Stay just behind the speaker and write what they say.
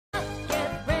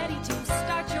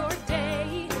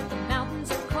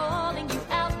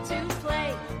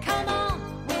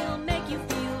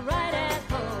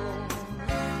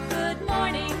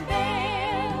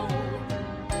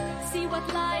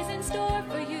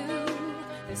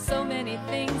many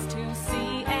things to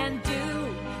see and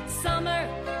do. Summer,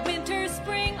 winter,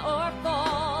 spring, or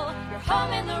fall. Your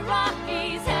home in the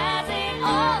Rockies has it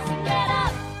all. So get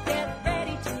up, get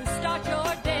ready to start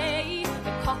your day.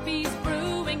 The coffee's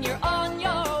brewing, you're on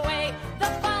your way. The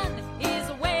fun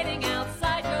is waiting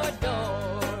outside your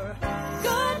door.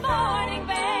 Good morning,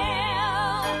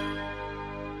 Vail.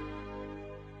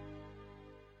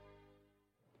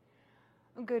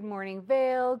 Good morning,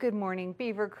 Vail. Good morning,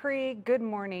 Beaver Creek. Good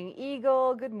morning,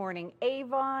 Eagle. Good morning,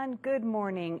 Avon. Good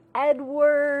morning,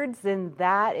 Edwards. And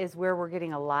that is where we're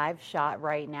getting a live shot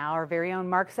right now. Our very own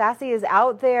Mark Sassy is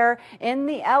out there in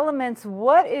the elements.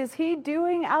 What is he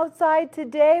doing outside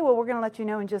today? Well, we're going to let you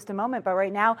know in just a moment. But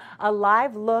right now, a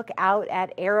live look out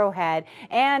at Arrowhead.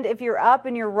 And if you're up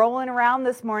and you're rolling around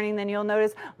this morning, then you'll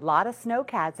notice a lot of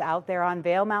snowcats out there on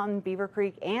Vail Mountain, Beaver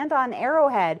Creek, and on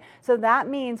Arrowhead. So that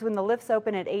means when the lifts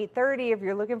open at 8:30, if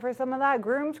you're looking for some of that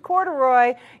groomed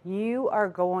corduroy, you are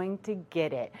going to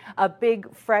get it. A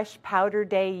big fresh powder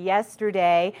day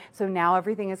yesterday, so now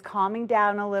everything is calming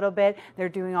down a little bit. They're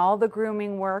doing all the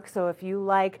grooming work, so if you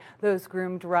like those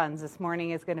groomed runs, this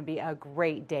morning is going to be a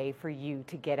great day for you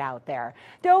to get out there.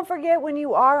 Don't forget, when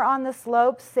you are on the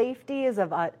slopes, safety is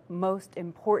of utmost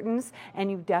importance,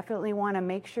 and you definitely want to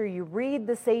make sure you read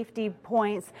the safety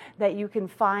points that you can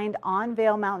find on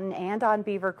Vail Mountain and on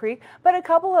Beaver Creek, but a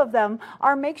couple of them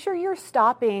are make sure you're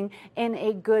stopping in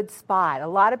a good spot. A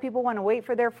lot of people want to wait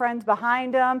for their friends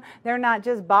behind them. They're not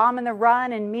just bombing the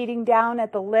run and meeting down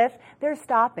at the lift. They're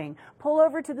stopping. Pull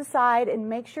over to the side and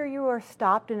make sure you are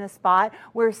stopped in a spot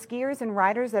where skiers and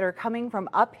riders that are coming from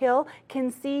uphill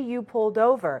can see you pulled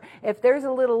over. If there's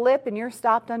a little lip and you're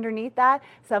stopped underneath that,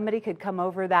 somebody could come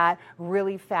over that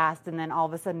really fast and then all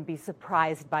of a sudden be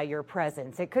surprised by your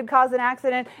presence. It could cause an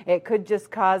accident. It could just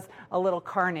cause a little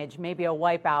carnage, maybe a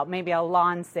wipeout, maybe a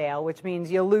lawn sale, which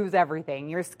means you lose everything,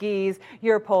 your skis,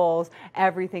 your poles,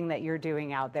 everything that you're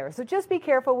doing out there. So just be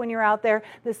careful when you're out there.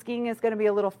 The skiing is going to be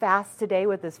a little fast today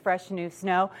with this fresh new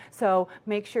snow, so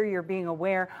make sure you're being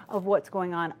aware of what's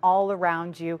going on all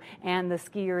around you and the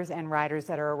skiers and riders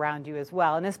that are around you as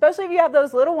well. And especially if you have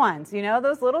those little ones, you know,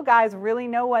 those little guys really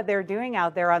know what they're doing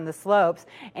out there on the slopes,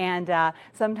 and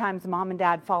sometimes mom and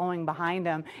dad following behind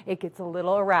them, it gets a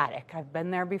little erratic. I've been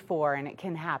there before and it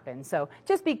can happen. So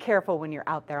just be careful when you're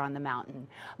out there on the mountain.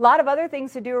 A lot of other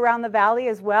things to do around the valley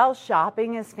as well.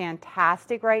 Shopping is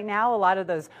fantastic right now. A lot of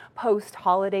those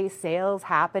post-holiday sales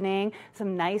happening.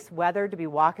 Some nice weather to be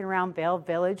walking around Vail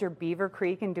Village or Beaver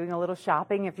Creek and doing a little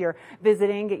shopping. If you're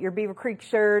visiting, get your Beaver Creek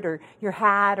shirt or your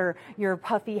hat or your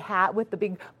puffy hat with the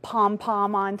big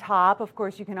pom-pom on top. Of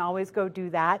course, you can always go do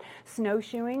that.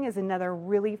 Snowshoeing is another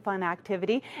really fun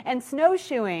activity. And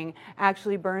snowshoeing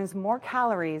actually burns more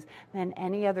calories than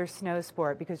any other snow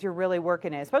sport because you're really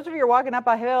working it. Especially if you're walking up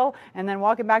a hill and then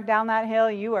walking back down that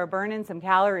hill, you are burning some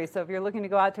calories. So if you're looking to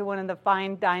go out to one of the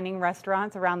fine dining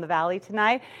restaurants around the valley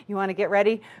tonight, you want to get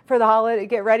ready for the holiday,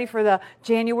 get ready for the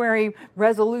January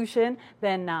resolution,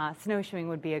 then snowshoeing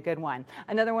would be a good one.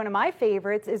 Another one of my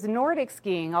favorites is Nordic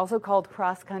skiing, also called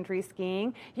cross-country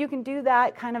skiing. You can do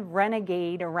that kind of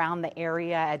renegade around the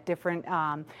area at different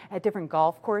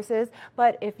golf courses.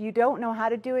 But if you don't know how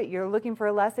to do it, you're looking for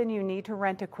a lesson, you need to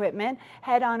rent equipment,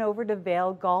 head on over to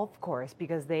Vail Golf Course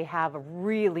because they have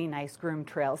really nice groomed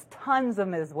trails, tons of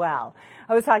them as well.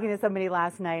 I was talking to somebody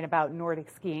last night about Nordic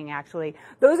skiing actually.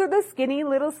 Those are the skinny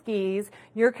little skis.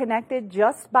 You're connected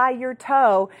just by your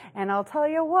toe, and I'll tell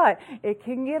you what, it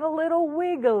can get a little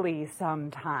wiggly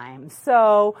sometimes.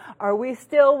 So are we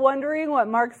still wondering what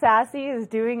Mark Sassy is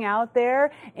doing out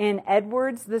there in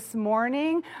Edwards this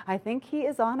morning? I think he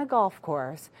is on a golf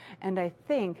course, and I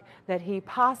think that he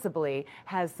possibly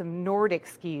has some Nordic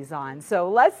skis on. So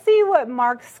let's see what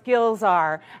Mark's skills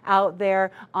are out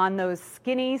there on those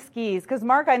skinny skis. Because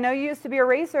Mark, I know you used to be a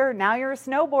racer, now you're a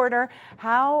snowboarder.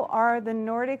 How are the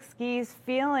Nordic skis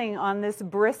feeling on this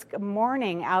brisk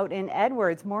morning out in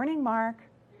Edwards? Morning, Mark.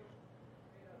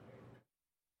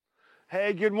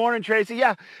 Hey, good morning, Tracy.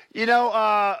 Yeah, you know,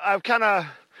 I've kind of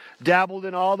dabbled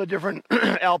in all the different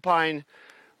alpine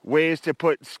ways to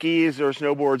put skis or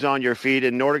snowboards on your feet,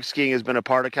 and Nordic skiing has been a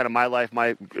part of kind of my life,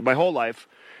 my whole life.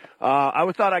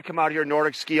 I thought I'd come out here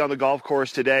Nordic ski on the golf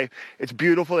course today. It's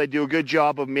beautiful. They do a good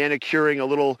job of manicuring a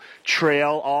little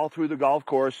trail all through the golf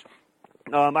course.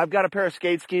 I've got a pair of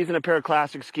skate skis and a pair of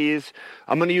classic skis.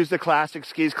 I'm going to use the classic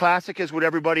skis. Classic is what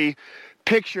everybody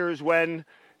pictures when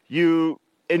you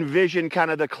envision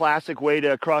kind of the classic way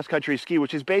to cross-country ski,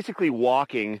 which is basically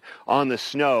walking on the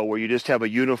snow where you just have a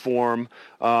uniform,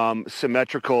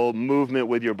 symmetrical movement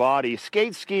with your body.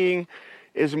 Skate skiing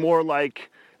is more like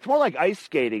ice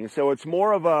skating. So it's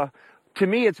more of a to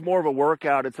me, it's more of a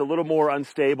workout. It's a little more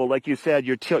unstable. Like you said,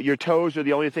 your toes are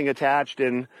the only thing attached,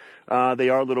 and they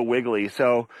are a little wiggly.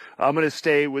 So I'm going to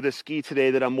stay with a ski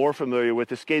today that I'm more familiar with.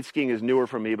 The skate skiing is newer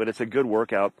for me, but it's a good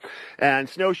workout. And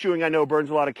snowshoeing, I know, burns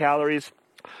a lot of calories.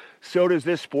 So does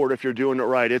this sport if you're doing it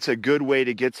right. It's a good way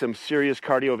to get some serious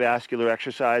cardiovascular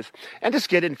exercise and just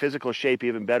get in physical shape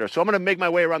even better. So I'm going to make my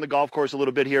way around the golf course a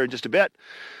little bit here in just a bit.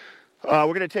 We're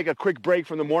going to take a quick break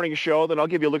from the morning show. Then I'll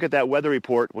give you a look at that weather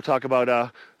report. We'll talk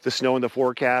about the snow in the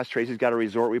forecast. Tracy's got a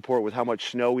resort report with how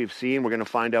much snow we've seen. We're going to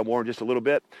find out more in just a little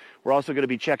bit. We're also going to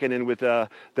be checking in with the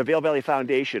Vail Valley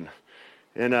Foundation.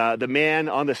 And the man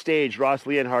on the stage, Ross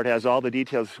Leonhardt, has all the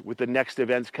details with the next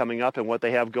events coming up and what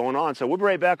they have going on. So we'll be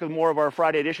right back with more of our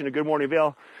Friday edition of Good Morning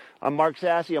Vail. I'm Mark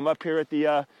Sassy. I'm up here at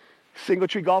the Single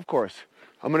Tree Golf Course.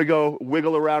 I'm going to go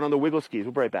wiggle around on the wiggle skis.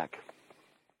 We'll be right back.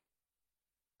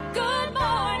 Good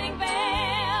morning, Vail.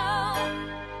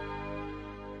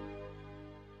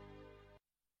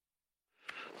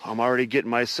 I'm already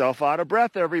getting myself out of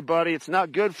breath, everybody. It's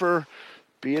not good for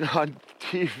being on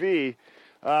TV.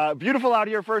 Beautiful out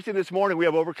here first thing this morning. We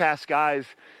have overcast skies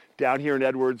down here in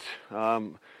Edwards.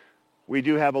 We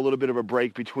do have a little bit of a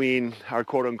break between our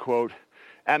quote-unquote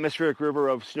atmospheric river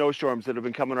of snowstorms that have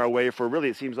been coming our way for really,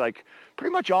 it seems like,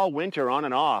 pretty much all winter, on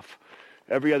and off,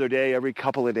 every other day, every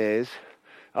couple of days.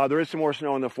 There is some more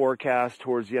snow in the forecast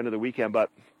towards the end of the weekend,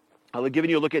 but I'll be giving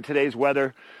you a look at today's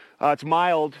weather. It's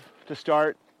mild to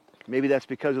start. Maybe that's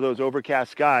because of those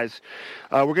overcast skies.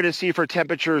 We're going to see for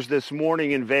temperatures this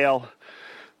morning in Vail,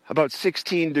 about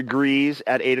 16 degrees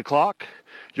at 8 o'clock.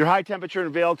 Your high temperature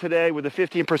in Vail today with a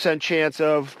 15% chance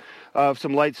of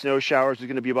some light snow showers is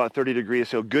going to be about 30 degrees.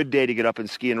 So good day to get up and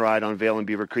ski and ride on Vail and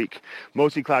Beaver Creek.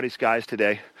 Mostly cloudy skies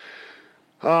today.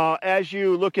 As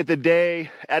you look at the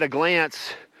day at a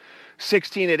glance,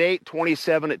 16 at 8,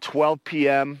 27 at 12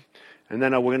 p.m. And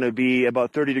then we're going to be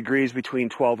about 30 degrees between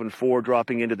 12 and 4,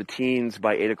 dropping into the teens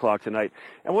by 8 o'clock tonight.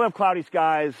 And we'll have cloudy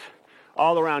skies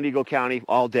all around Eagle County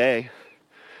all day.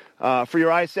 For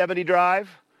your I-70 drive,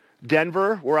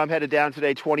 Denver, where I'm headed down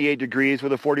today, 28 degrees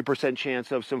with a 40%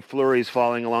 chance of some flurries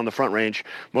falling along the Front Range.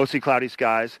 Mostly cloudy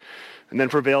skies. And then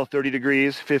for Vail, 30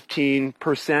 degrees,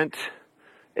 15%.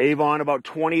 Avon, about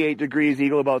 28 degrees.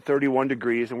 Eagle, about 31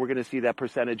 degrees. And we're going to see that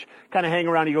percentage kind of hang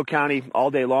around Eagle County all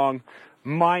day long.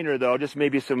 Minor, though, just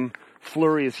maybe some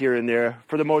flurries here and there.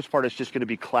 For the most part, it's just going to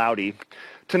be cloudy.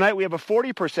 Tonight, we have a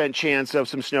 40% chance of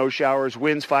some snow showers,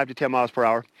 winds 5 to 10 miles per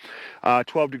hour.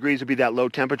 12 degrees would be that low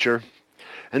temperature.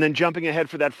 And then jumping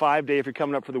ahead for that 5-day, if you're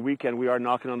coming up for the weekend, we are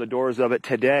knocking on the doors of it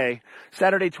today.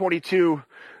 Saturday, 22,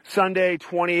 Sunday,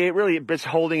 28, really it's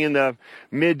holding in the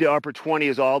mid to upper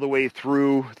 20s all the way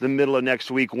through the middle of next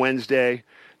week. Wednesday,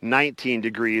 19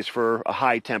 degrees for a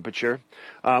high temperature.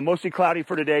 Mostly cloudy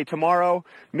for today. Tomorrow,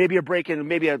 maybe a break in,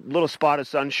 maybe a little spot of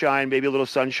sunshine, maybe a little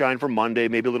sunshine for Monday,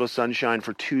 maybe a little sunshine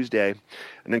for Tuesday,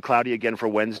 and then cloudy again for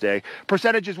Wednesday.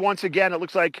 Percentages, once again, it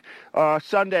looks like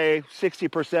Sunday,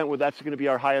 60%, well, that's going to be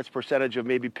our highest percentage of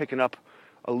maybe picking up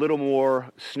a little more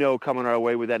snow coming our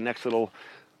way with that next little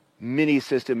mini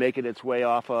system making its way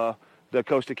off the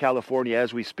coast of California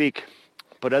as we speak.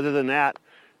 But other than that,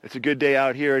 it's a good day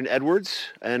out here in Edwards,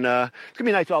 and it's going to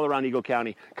be nice all around Eagle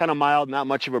County. Kind of mild, not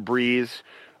much of a breeze.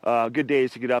 Good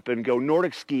days to get up and go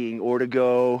Nordic skiing or to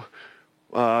go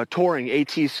touring,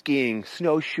 AT skiing,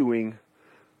 snowshoeing,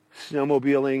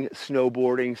 snowmobiling,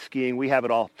 snowboarding, skiing. We have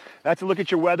it all. That's a look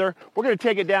at your weather. We're going to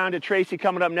take it down to Tracy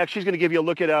coming up next. She's going to give you a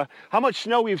look at how much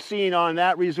snow we've seen on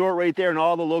that resort right there and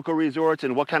all the local resorts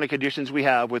and what kind of conditions we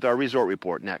have with our resort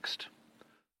report next.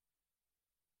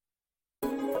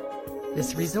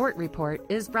 This resort report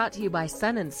is brought to you by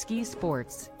Sun and Ski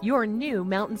Sports, your new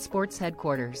mountain sports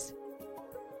headquarters.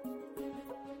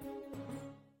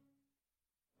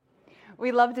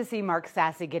 We love to see Mark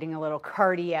Sassy getting a little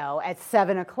cardio at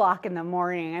 7 o'clock in the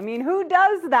morning. I mean, who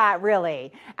does that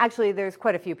really? Actually, there's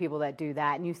quite a few people that do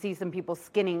that. And you see some people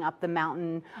skinning up the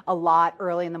mountain a lot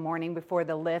early in the morning before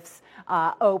the lifts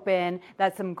open.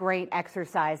 That's some great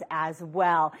exercise as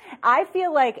well. I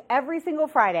feel like every single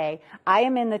Friday, I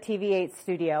am in the TV8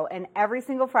 studio. And every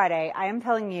single Friday, I am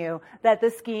telling you that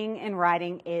the skiing and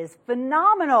riding is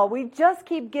phenomenal. We just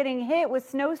keep getting hit with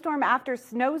snowstorm after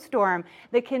snowstorm.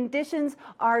 The conditions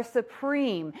conditions are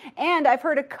supreme. And I've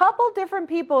heard a couple different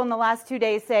people in the last 2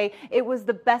 days say it was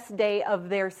the best day of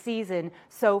their season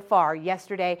so far,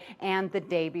 yesterday and the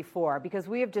day before, because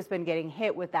we have just been getting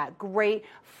hit with that great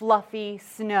fluffy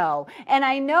snow. And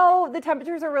I know the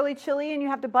temperatures are really chilly and you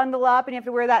have to bundle up and you have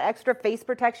to wear that extra face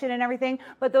protection and everything,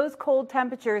 but those cold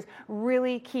temperatures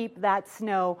really keep that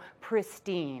snow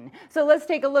pristine. So let's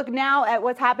take a look now at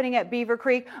what's happening at Beaver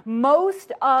Creek.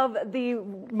 Most of the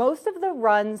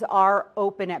runs are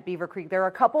open at Beaver Creek. There are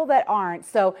a couple that aren't.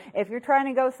 So if you're trying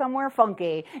to go somewhere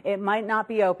funky, it might not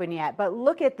be open yet. But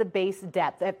look at the base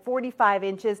depth at 45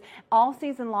 inches. All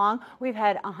season long, we've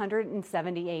had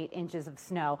 178 inches of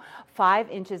snow, 5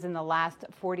 inches in the last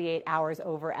 48 hours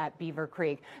over at Beaver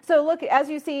Creek. So look, as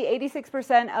you see,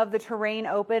 86% of the terrain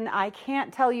open. I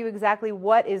can't tell you exactly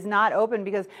what is not open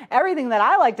because everything that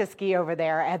I like to ski over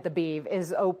there at the Beav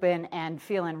is open and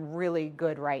feeling really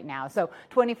good right now. So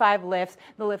 25 lifts.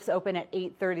 The lifts open at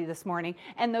 8:30 this morning.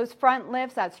 And those front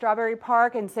lifts at Strawberry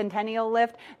Park and Centennial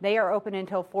Lift, they are open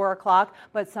until 4 o'clock,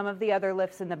 but some of the other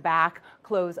lifts in the back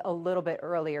close a little bit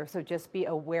earlier. So just be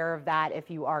aware of that if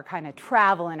you are kind of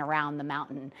traveling around the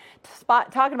mountain.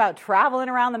 Talking about traveling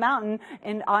around the mountain,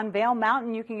 and on Vail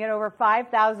Mountain, you can get over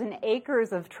 5,000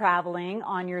 acres of traveling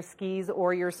on your skis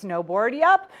or your snowboard.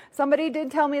 Yep, somebody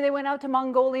did tell me they went out to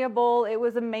Mongolia Bowl. It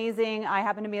was amazing. I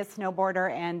happen to be a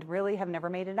snowboarder and really have never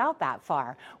made it out that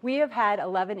far. We have had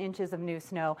 11 inches of new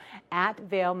snow at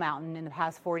Vail Mountain in the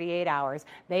past 48 hours.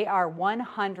 They are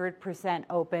 100%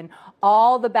 open.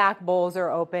 All the back bowls are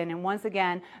open. And once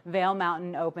again, Vail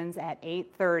Mountain opens at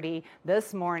 8:30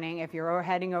 this morning. If you're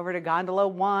heading over to Gondola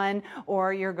 1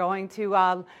 or you're going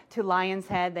to Lion's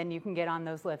Head, then you can get on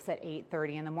those lifts at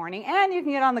 8:30 in the morning. And you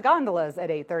can get on the gondolas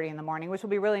at 8:30 in the morning, which will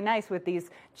be really nice with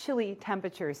these chilly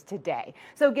temperatures today.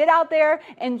 So get out there,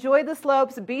 enjoy the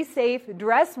slopes, be safe,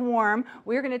 dress warm.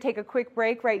 We're going to take a quick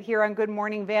break right here on Good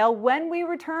Morning Vail. When we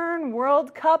return,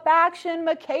 World Cup action.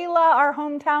 Michaela, our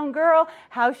hometown girl,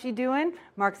 how's she doing?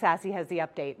 Mark Sassy has the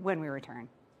update when we return.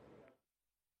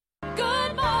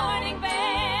 Good morning, Vail.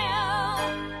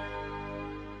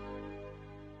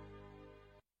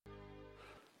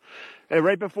 Hey,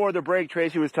 right before the break,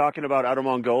 Tracy was talking about Outer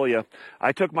Mongolia.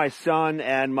 I took my son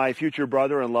and my future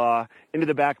brother-in-law into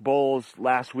the back bowls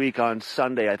last week on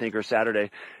Sunday, I think, or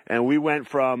Saturday. And we went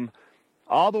from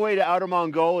all the way to Outer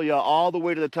Mongolia, all the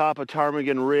way to the top of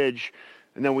Ptarmigan Ridge.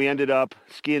 And then we ended up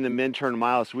skiing the Minturn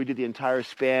Mile. So we did the entire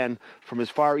span from as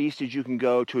far east as you can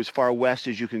go to as far west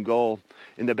as you can go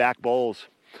in the back bowls.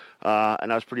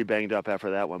 And I was pretty banged up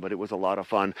after that one, but it was a lot of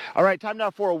fun. All right, time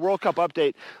now for a World Cup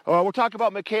update. We'll talk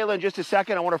about Michaela in just a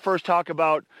second. I want to first talk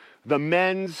about the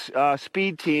men's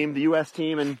speed team, the U.S.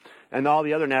 team, and all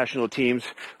the other national teams.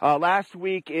 Last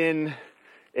week in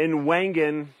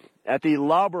Wengen at the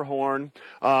Lauberhorn,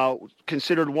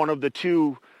 considered one of the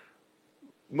two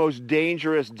most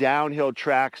dangerous downhill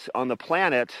tracks on the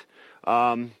planet.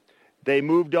 They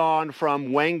moved on from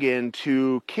Wengen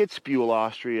to Kitzbühel,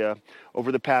 Austria,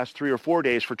 over the past 3 or 4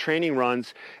 days for training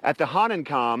runs at the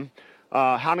Hahnenkamm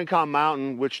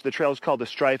Mountain, which the trail is called the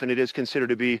Strife, and it is considered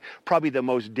to be probably the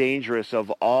most dangerous of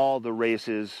all the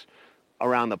races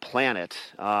around the planet.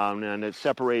 And it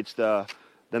separates the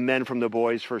men from the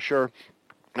boys for sure.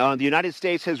 The United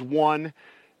States has won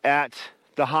at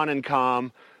the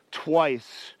Hahnenkamm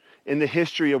twice in the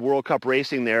history of World Cup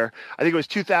racing there. I think it was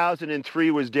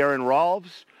 2003 was Darren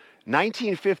Rolfs.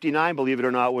 1959, believe it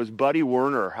or not, was Buddy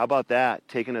Werner. How about that?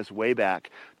 Taking us way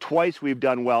back. Twice we've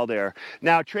done well there.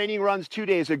 Now, training runs 2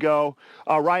 days ago.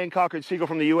 Ryan Cochran-Siegel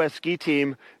from the U.S. ski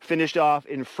team finished off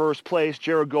in first place.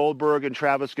 Jared Goldberg and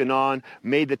Travis Gannon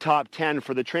made the top 10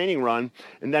 for the training run.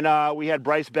 And then we had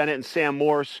Bryce Bennett and Sam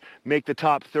Morse make the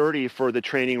top 30 for the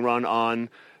training run on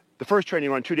the first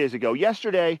training run 2 days ago.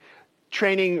 Yesterday,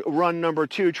 training run number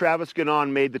 2, Travis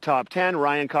Gannon made the top 10.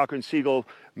 Ryan Cochran-Siegel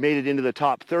made it into the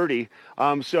top 30.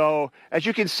 So as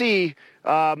you can see,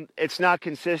 it's not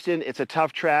consistent. It's a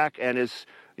tough track, and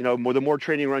the more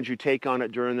training runs you take on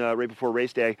it during the right before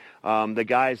race day, the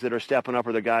guys that are stepping up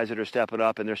are the guys that are stepping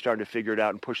up, and they're starting to figure it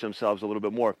out and push themselves a little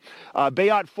bit more.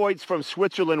 Beat Voits from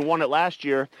Switzerland won it last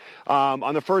year.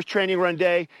 On the first training run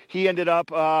day, he ended up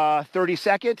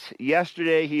 32nd.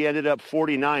 Yesterday, he ended up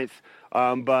 49th,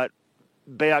 but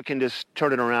Beat can just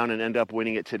turn it around and end up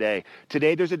winning it today.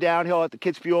 Today there's a downhill at the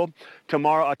Kitzbühel.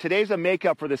 Tomorrow, today's a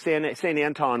makeup for the St.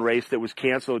 Anton race that was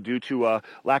canceled due to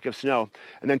lack of snow.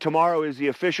 And then tomorrow is the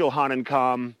official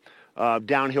Hahnenkamm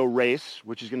downhill race,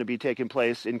 which is going to be taking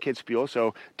place in Kitzbühel.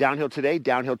 So downhill today,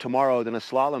 downhill tomorrow, then a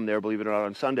slalom there, believe it or not,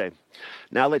 on Sunday.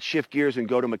 Now let's shift gears and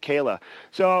go to Michaela.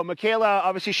 So Michaela,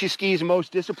 obviously she skis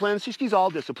most disciplines. She skis all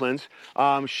disciplines.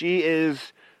 She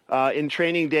is in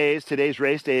training days. Today's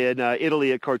race day in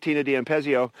Italy at Cortina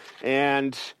d'Ampezio.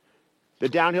 And the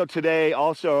downhill today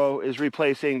also is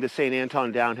replacing the St.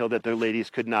 Anton downhill that the ladies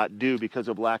could not do because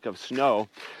of lack of snow.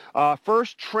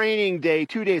 First training day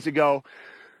 2 days ago,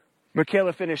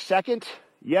 Michaela finished second.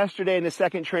 Yesterday in the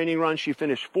second training run, she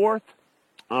finished fourth.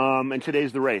 And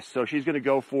today's the race. So she's going to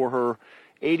go for her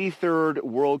 83rd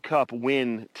World Cup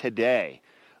win today.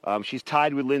 She's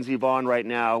tied with Lindsey Vonn right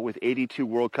now with 82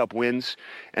 World Cup wins,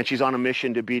 and she's on a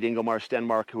mission to beat Ingemar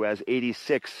Stenmark, who has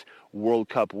 86 World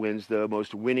Cup wins, the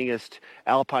most winningest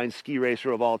alpine ski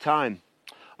racer of all time.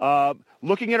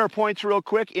 Looking at her points real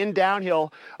quick, in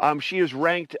downhill, she is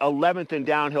ranked 11th in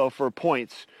downhill for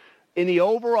points. In the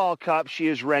overall cup, she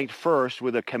is ranked first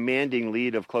with a commanding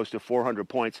lead of close to 400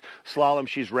 points. Slalom,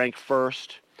 she's ranked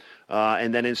first.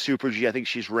 And then in Super G, I think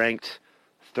she's ranked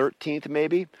 13th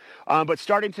maybe. But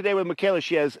starting today with Michaela,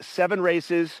 she has 7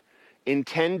 races in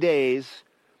 10 days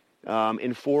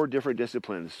in 4 different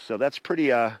disciplines. So that's pretty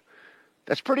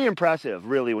impressive,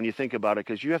 really, when you think about it,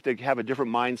 because you have to have a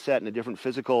different mindset and a different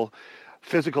physical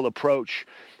approach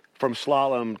from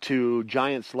slalom to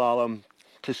giant slalom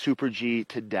to Super G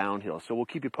to downhill. So we'll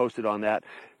keep you posted on that.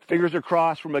 Fingers are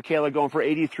crossed for Michaela going for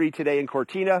 83 today in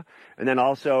Cortina, and then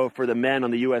also for the men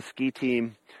on the U.S. ski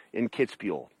team in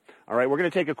Kitzbühel. All right, we're going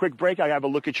to take a quick break. I have a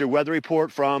look at your weather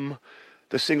report from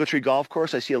the Singletree Golf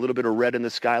Course. I see a little bit of red in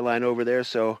the skyline over there,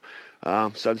 so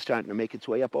sun's starting to make its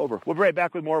way up over. We'll be right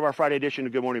back with more of our Friday edition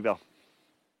of Good Morning Vail.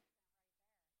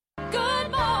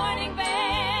 Good morning, Vail.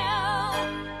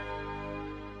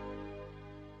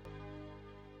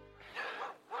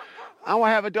 Oh,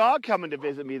 I have a dog coming to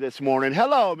visit me this morning.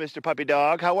 Hello, Mr. Puppy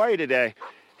Dog. How are you today?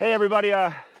 Hey, everybody.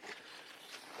 Yeah,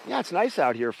 it's nice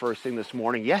out here first thing this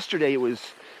morning. Yesterday it was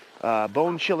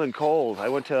bone-chilling cold. I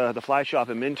went to the fly shop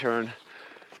in Minturn,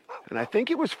 and I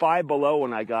think it was 5 below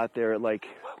when I got there at like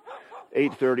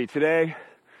 8:30. Today,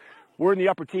 we're in the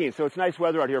upper teens, so it's nice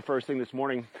weather out here first thing this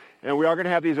morning. And we are going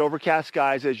to have these overcast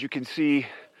skies, as you can see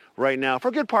right now, for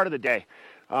a good part of the day.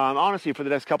 Honestly, for the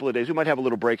next couple of days, we might have a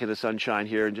little break in the sunshine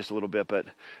here in just a little bit, but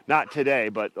not today,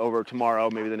 but over tomorrow,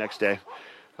 maybe the next day.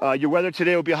 Your weather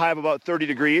today will be a high of about 30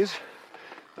 degrees.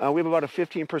 We have about a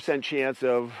 15% chance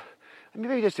of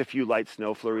maybe just a few light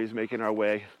snow flurries making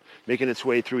its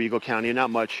way through Eagle County. Not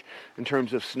much in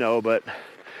terms of snow, but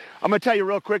I'm going to tell you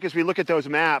real quick as we look at those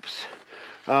maps.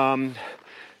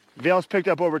 Vail's picked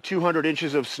up over 200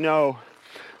 inches of snow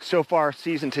so far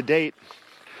season to date.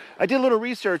 I did a little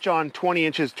research on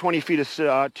 20 feet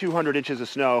of 200 inches of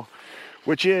snow,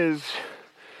 which is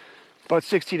about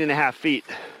 16 and a half feet,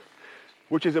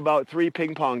 which is about 3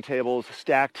 ping pong tables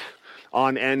stacked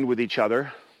on end with each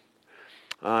other.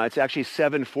 It's actually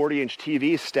 7 40-inch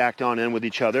TVs stacked on end with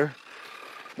each other.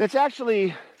 And it's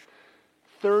actually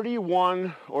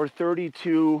 31 or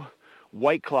 32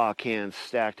 White Claw cans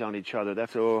stacked on each other.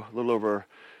 That's a little over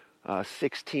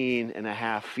 16 and a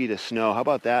half feet of snow. How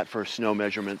about that for snow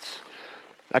measurements?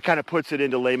 That kind of puts it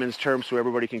into layman's terms so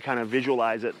everybody can kind of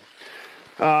visualize it.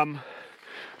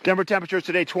 Denver temperatures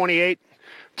today, 28.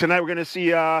 Tonight we're going to see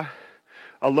a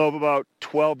low of about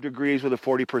 12 degrees with a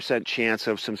 40% chance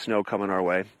of some snow coming our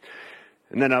way.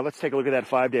 And then let's take a look at that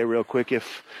 5-day real quick.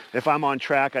 If I'm on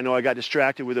track, I know I got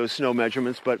distracted with those snow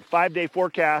measurements, but 5-day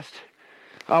forecast,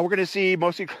 we're going to see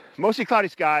mostly cloudy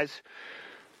skies.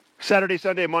 Saturday,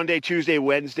 Sunday, Monday, Tuesday,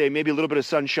 Wednesday, maybe a little bit of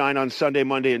sunshine on Sunday,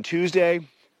 Monday, and Tuesday.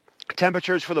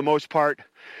 Temperatures for the most part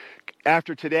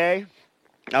after today,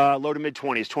 low to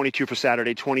mid-20s, 22 for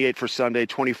Saturday, 28 for Sunday,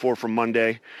 24 for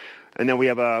Monday. And then we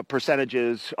have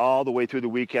percentages all the way through the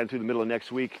weekend, through the middle of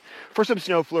next week for some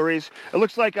snow flurries. It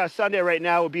looks like Sunday right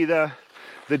now will be the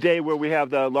day where we have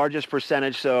the largest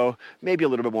percentage, so maybe a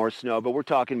little bit more snow, but we're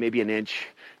talking maybe an inch,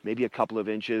 maybe a couple of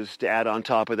inches to add on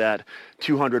top of that.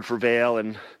 200 for Vail,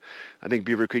 and I think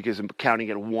Beaver Creek is counting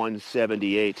at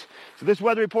 178. So this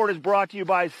weather report is brought to you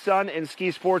by Sun and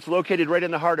Ski Sports, located right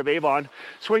in the heart of Avon.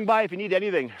 Swing by if you need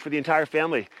anything for the entire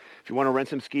family. If you want to rent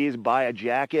some skis, buy a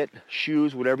jacket,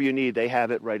 shoes, whatever you need, they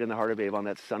have it right in the heart of Avon.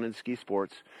 That's Sun and Ski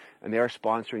Sports, and they are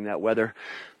sponsoring that weather.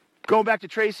 Going back to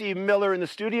Tracy Miller in the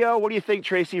studio, what do you think,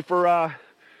 Tracy, for a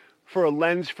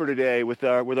lens for today with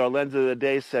our Lens of the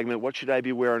Day segment? What should I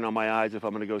be wearing on my eyes if I'm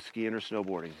going to go skiing or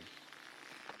snowboarding?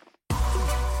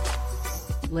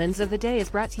 Lens of the Day is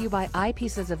brought to you by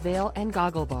Eyepieces of Vail and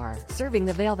Goggle Bar, serving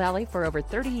the Vail Valley for over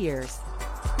 30 years.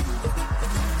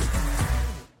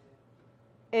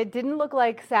 it didn't look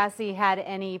like Sassy had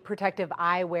any protective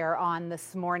eyewear on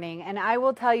this morning. And I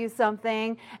will tell you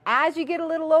something, as you get a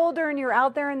little older and you're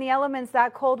out there in the elements,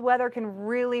 that cold weather can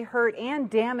really hurt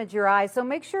and damage your eyes. So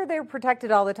make sure they're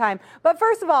protected all the time. But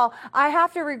first of all, I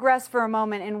have to regress for a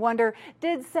moment and wonder,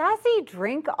 did Sassy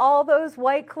drink all those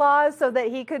White Claws so that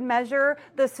he could measure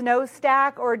the snow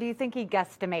stack, or do you think he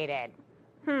guesstimated?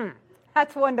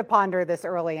 That's one to ponder this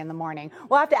early in the morning.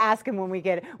 We'll have to ask him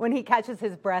when he catches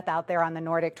his breath out there on the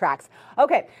Nordic tracks.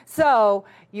 Okay, so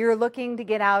you're looking to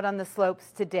get out on the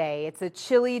slopes today. It's a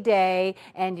chilly day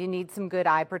and you need some good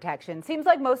eye protection. Seems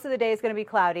like most of the day is going to be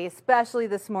cloudy, especially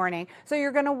this morning. So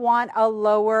you're going to want a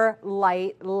lower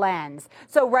light lens.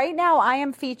 So right now I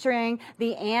am featuring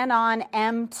the Anon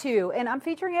M2, and I'm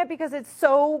featuring it because it's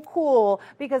so cool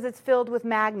because it's filled with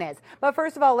magnets. But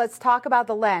first of all, let's talk about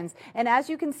the lens. And as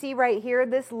you can see right here,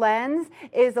 this lens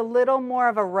is a little more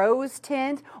of a rose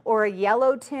tint or a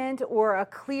yellow tint or a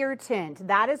clear tint.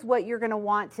 That is what you're going to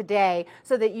want today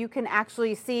so that you can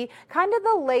actually see kind of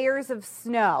the layers of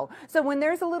snow. So when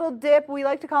there's a little dip, we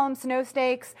like to call them snow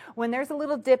stakes. When there's a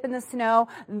little dip in the snow,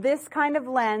 this kind of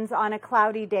lens on a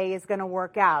cloudy day is going to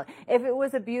work out. If it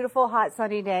was a beautiful hot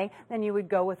sunny day, then you would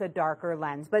go with a darker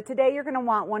lens. But today you're going to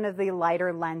want one of the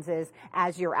lighter lenses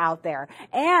as you're out there.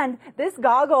 And this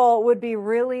goggle would be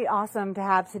really awesome to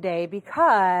have today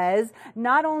because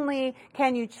not only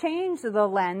can you change the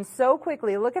lens so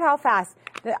quickly, look at how fast,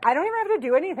 I don't even have to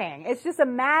do anything. It's just a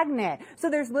magnet. So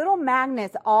there's little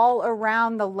magnets all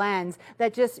around the lens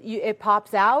that it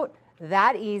pops out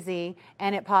that easy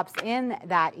and it pops in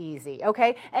that easy,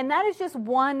 okay? And that is just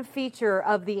one feature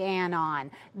of the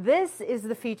Anon. This is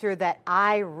the feature that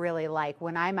I really like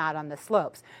when I'm out on the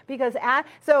slopes because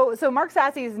so Mark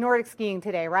Sassy is Nordic skiing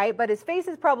today, right? But his face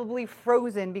is probably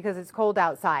frozen because it's cold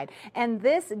outside. And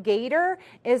this gaiter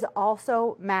is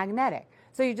also magnetic.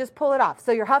 So you just pull it off.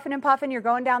 So you're huffing and puffing, you're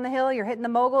going down the hill, you're hitting the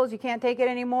moguls, you can't take it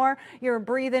anymore, you're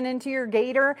breathing into your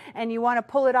gaiter and you want to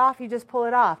pull it off, you just pull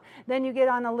it off. Then you get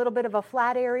on a little bit of a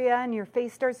flat area and your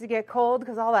face starts to get cold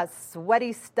because all that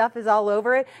sweaty stuff is all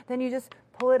over it. Then you just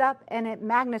pull it up and it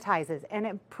magnetizes and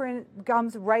it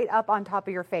comes right up on top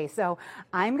of your face. So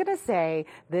I'm going to say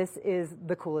this is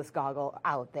the coolest goggle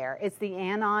out there. It's the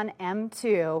Anon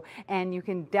M2 and you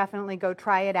can definitely go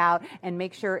try it out and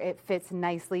make sure it fits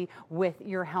nicely with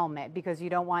your helmet because you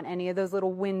don't want any of those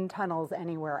little wind tunnels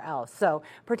anywhere else. So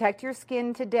protect your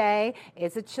skin today.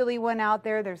 It's a chilly one out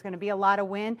there. There's going to be a lot of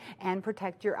wind, and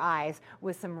protect your eyes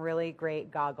with some really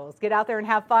great goggles. Get out there and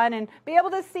have fun and be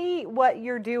able to see what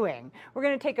you're doing. We're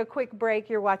going to take a quick break.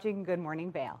 You're watching Good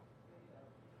Morning Vail.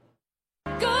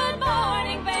 Good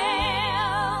morning, Vail.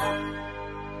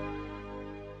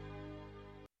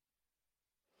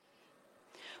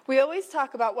 We always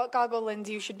talk about what goggle lens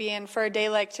you should be in for a day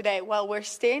like today. Well, we're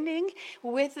standing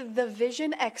with the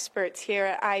vision experts here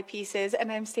at Eyepieces,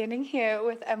 and I'm standing here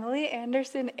with Emily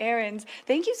Anderson Aarons.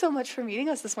 Thank you so much for meeting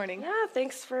us this morning. Yeah,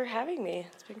 thanks for having me.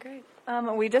 It's been great.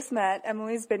 We just met.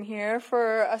 Emily's been here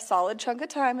for a solid chunk of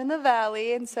time in the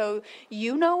Valley, and so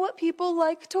you know what people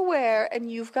like to wear,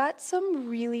 and you've got some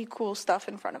really cool stuff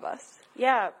in front of us.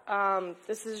 Yeah,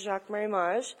 this is Jacques-Marie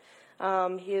Mage.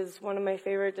 He is one of my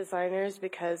favorite designers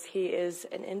because he is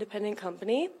an independent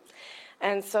company,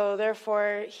 and so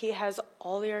therefore he has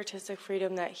all the artistic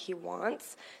freedom that he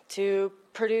wants to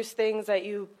produce things that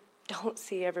you don't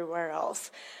see everywhere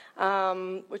else,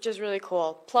 which is really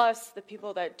cool. Plus, the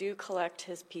people that do collect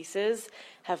his pieces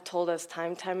have told us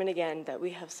time and again that we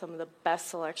have some of the best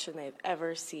selection they've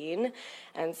ever seen.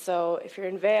 And so if you're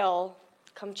in Vail,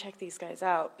 come check these guys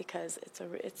out because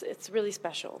it's really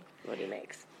special what he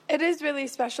makes. It is really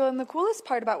special, and the coolest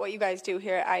part about what you guys do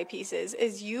here at Eyepieces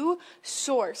is you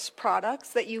source products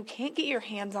that you can't get your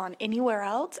hands on anywhere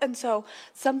else, and so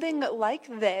something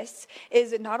like this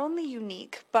is not only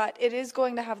unique, but it is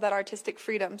going to have that artistic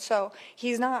freedom. So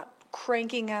he's not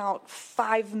cranking out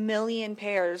 5 million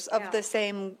pairs of the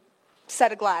same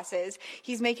set of glasses.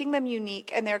 He's making them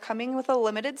unique, and they're coming with a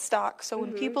limited stock, so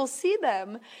when people see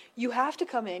them, you have to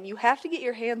come in. You have to get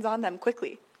your hands on them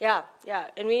quickly. Yeah,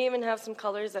 and we even have some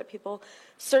colors that people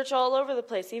search all over the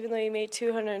place. Even though you made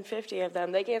 250 of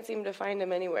them, they can't seem to find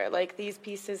them anywhere. Like these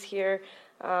pieces here,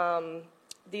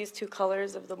 these two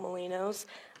colors of the Molinos.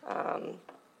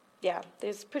 Yeah,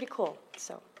 it's pretty cool.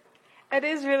 So. It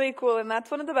is really cool, and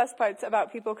that's one of the best parts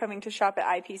about people coming to shop at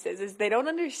Eyepieces is they don't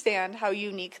understand how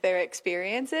unique their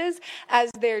experience is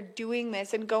as they're doing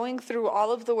this and going through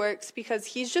all of the works, because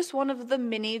he's just one of the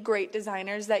many great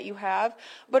designers that you have.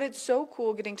 But it's so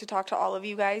cool getting to talk to all of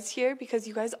you guys here because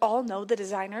you guys all know the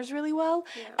designers really well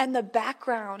and the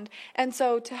background. And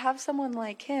so to have someone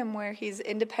like him where he's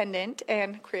independent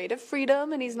and creative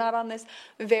freedom and he's not on this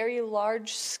very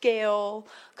large scale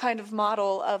kind of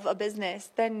model of a business,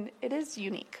 then it is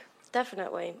unique.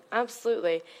 Definitely,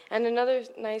 absolutely. And another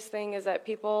nice thing is that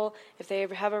people, if they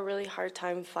have a really hard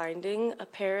time finding a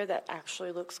pair that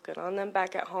actually looks good on them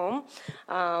back at home,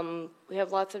 we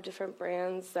have lots of different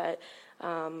brands that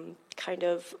kind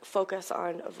of focus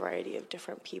on a variety of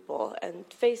different people and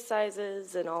face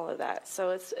sizes and all of that. So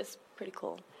it's pretty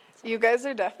cool. You guys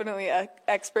are definitely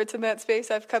experts in that space.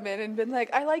 I've come in and been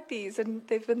like, I like these. And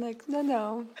they've been like,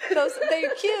 no.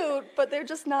 They're cute, but they're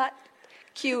just not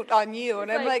cute on you. And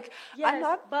I'm like, yes, I'm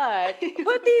not, but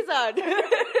put these on.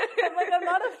 I'm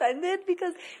not offended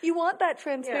because you want that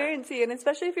transparency. And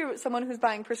especially if you're someone who's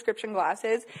buying prescription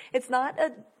glasses, it's not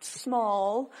a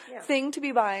small thing to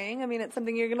be buying. I mean, it's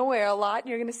something you're going to wear a lot and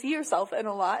you're going to see yourself in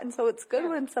a lot. And so it's good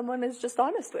when someone is just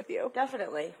honest with you.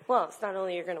 Definitely. Well, it's not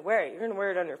only you're going to wear it, you're going to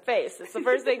wear it on your face. It's the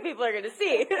first thing people are going to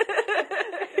see.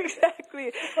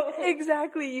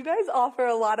 Exactly. You guys offer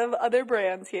a lot of other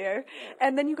brands here.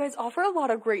 And then you guys offer a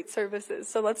lot of great services.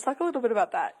 So let's talk a little bit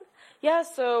about that. Yeah,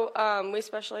 so we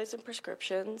specialize in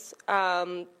prescriptions,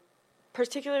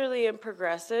 particularly in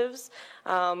progressives.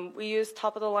 We use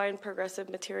top-of-the-line progressive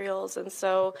materials, and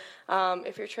so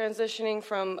if you're transitioning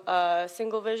from a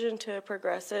single vision to a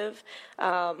progressive,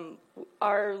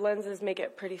 our lenses make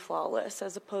it pretty flawless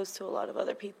as opposed to a lot of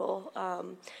other people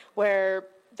where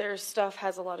their stuff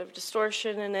has a lot of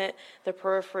distortion in it, the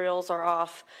peripherals are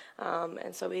off,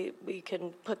 and so we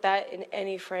can put that in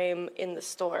any frame in the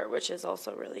store, which is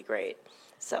also really great.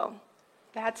 So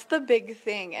that's the big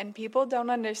thing, and people don't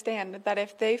understand that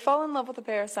if they fall in love with a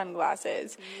pair of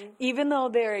sunglasses, even though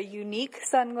they're a unique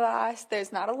sunglass,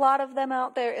 there's not a lot of them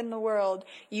out there in the world,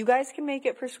 you guys can make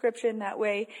it prescription. That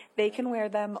way they can wear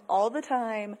them all the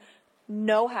time,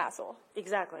 no hassle.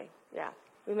 Exactly, yeah.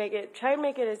 We try and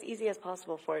make it as easy as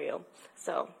possible for you.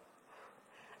 So,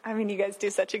 I mean, you guys do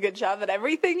such a good job at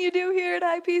everything you do here at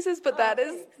Eyepieces, but that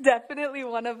is definitely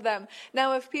one of them.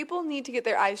 Now, if people need to get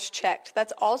their eyes checked,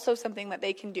 that's also something that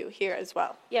they can do here as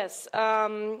well. Yes,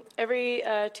 every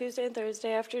Tuesday and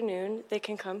Thursday afternoon, they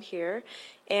can come here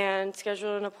and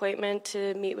schedule an appointment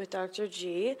to meet with Dr.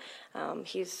 G.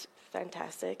 He's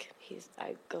fantastic.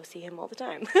 I go see him all the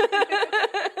time.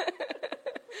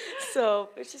 So,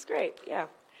 which is great, yeah.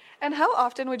 And how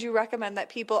often would you recommend that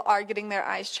people are getting their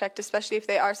eyes checked, especially if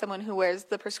they are someone who wears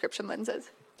the prescription lenses?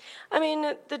 I mean,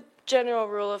 the general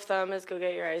rule of thumb is go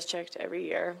get your eyes checked every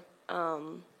year.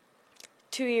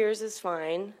 2 years is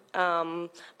fine, but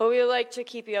we like to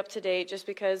keep you up to date just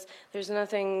because there's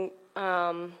nothing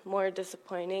more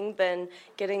disappointing than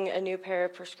getting a new pair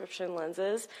of prescription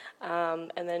lenses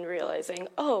and then realizing,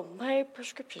 oh, my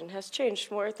prescription has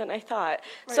changed more than I thought.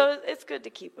 Right. So it's good to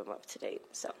keep them up to date.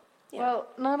 So. Yeah. Well,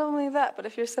 not only that, but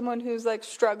if you're someone who's like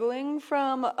struggling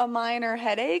from a minor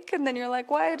headache and then you're like,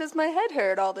 why does my head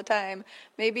hurt all the time?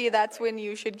 Maybe that's when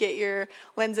you should get your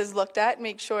lenses looked at,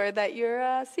 make sure that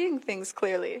you're seeing things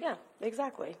clearly. Yeah,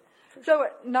 exactly. So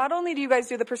not only do you guys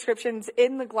do the prescriptions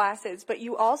in the glasses, but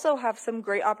you also have some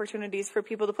great opportunities for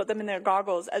people to put them in their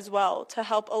goggles as well to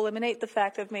help eliminate the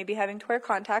fact of maybe having to wear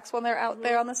contacts when they're out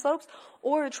there on the slopes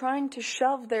or trying to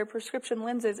shove their prescription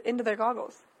lenses into their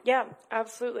goggles. Yeah,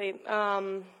 absolutely.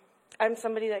 I'm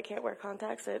somebody that can't wear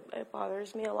contacts. It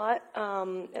bothers me a lot.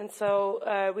 And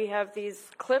so we have these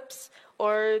clips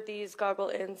or these goggle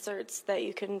inserts that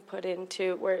you can put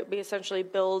into where we essentially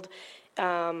build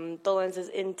the lenses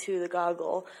into the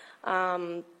goggle.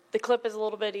 The clip is a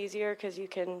little bit easier because you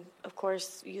can, of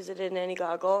course, use it in any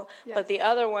goggle. Yes. But the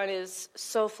other one is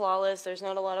so flawless. There's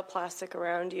not a lot of plastic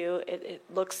around you. It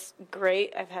looks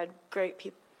great. I've had great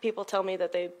people tell me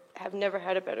that they have never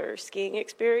had a better skiing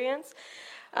experience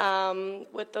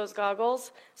with those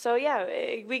goggles. So yeah,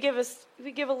 we give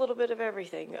a little bit of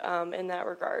everything in that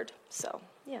regard. So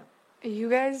yeah.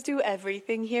 You guys do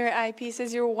everything here at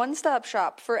Eyepieces. You're a one-stop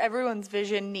shop for everyone's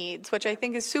vision needs, which I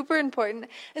think is super important,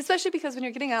 especially because when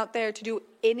you're getting out there to do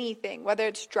anything, whether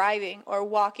it's driving or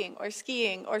walking or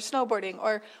skiing or snowboarding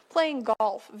or playing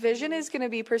golf, vision is going to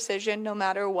be precision no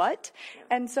matter what.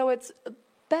 And so it's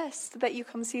best that you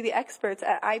come see the experts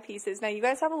at Eyepieces. Now, you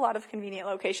guys have a lot of convenient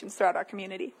locations throughout our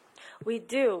community. We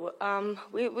do.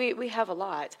 We have a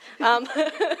lot. We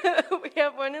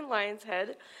have one in Lion's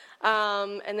Head,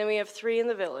 and then we have 3 in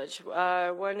the Village.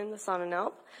 One in the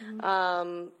Sonnenalp,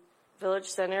 Village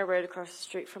Center, right across the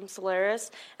street from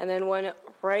Solaris, and then one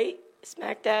right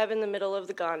smack dab in the middle of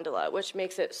the gondola, which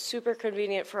makes it super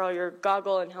convenient for all your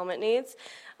goggle and helmet needs.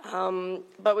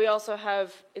 But we also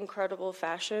have incredible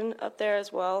fashion up there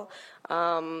as well.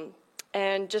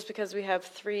 And just because we have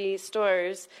 3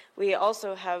 stores, we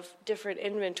also have different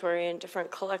inventory and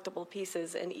different collectible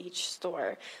pieces in each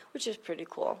store, which is pretty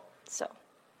cool. So,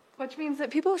 which means that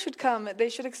people should come, they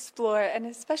should explore, and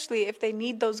especially if they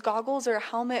need those goggles or a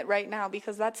helmet right now,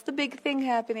 because that's the big thing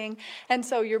happening. And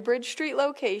so your Bridge Street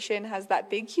location has that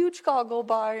big, huge goggle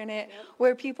bar in it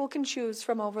where people can choose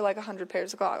from over like 100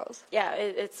 pairs of goggles. Yeah,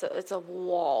 it's a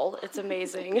wall. It's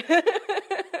amazing.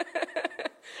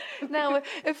 Now,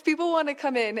 if people want to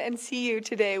come in and see you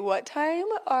today, what time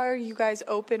are you guys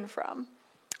open from?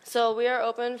 So we are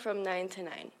open from 9 to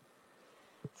 9.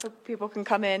 So people can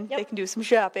come in, Yep. they can do some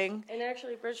shopping. And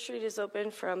actually, Bridge Street is open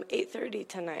from 8:30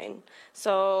 to 9.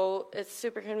 So it's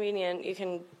super convenient. You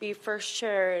can be first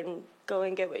chair and go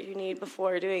and get what you need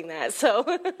before doing that.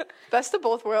 So Best of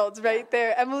both worlds right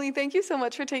there. Emily, thank you so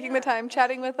much for taking the time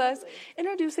chatting with us,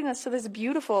 introducing us to this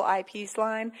beautiful eyepiece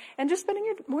line, and just spending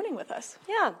your morning with us.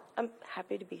 yeah, I'm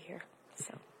happy to be here.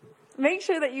 So. Make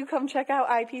sure that you come check out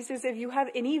Eyepieces if you have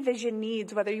any vision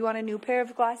needs, whether you want a new pair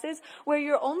of glasses, where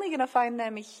you're only going to find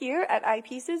them here at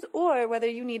Eyepieces, or whether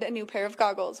you need a new pair of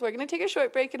goggles. We're going to take a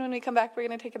short break, and when we come back, we're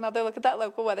going to take another look at that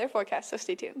local weather forecast, so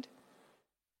stay tuned.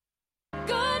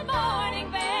 Good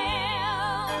morning, Vail.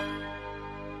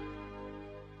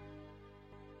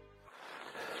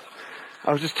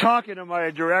 I was just talking to my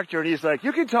director, and he's like,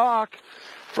 you can talk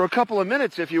for a couple of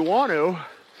minutes if you want to,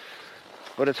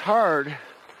 but it's hard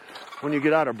when you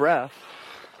get out of breath.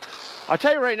 I'll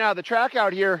tell you right now, the track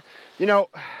out here, let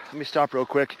me stop real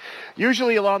quick.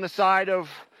 Usually along the side of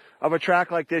a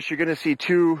track like this, you're going to see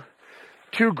two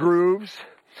grooves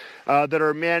that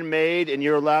are man-made, and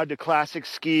you're allowed to classic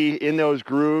ski in those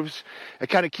grooves. It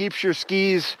kind of keeps your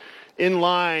skis in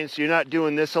line, so you're not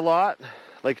doing this a lot.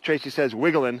 Like Tracy says,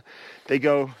 wiggling.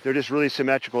 They're just really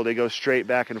symmetrical. They go straight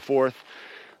back and forth.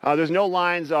 There's no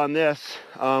lines on this,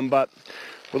 but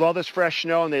with all this fresh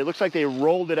snow, and it looks like they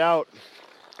rolled it out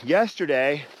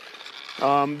yesterday,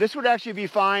 this would actually be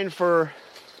fine for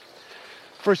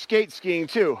skate skiing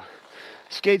too.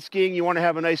 Skate skiing, you want to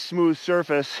have a nice smooth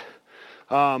surface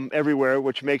everywhere,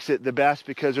 which makes it the best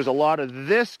because there's a lot of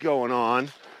this going on,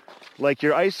 like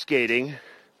you're ice skating.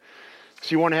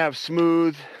 So you want to have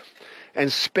smooth and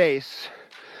space,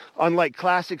 unlike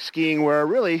classic skiing where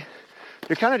really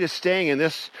you're kind of just staying in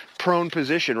this prone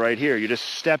position right here. You're just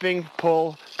stepping,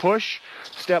 pull, push,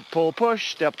 step, pull,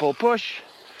 push, step, pull, push.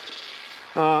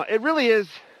 It really is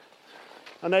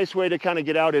a nice way to kind of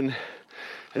get out and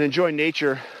enjoy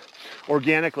nature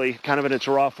organically, kind of in its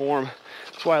raw form.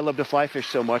 That's why I love to fly fish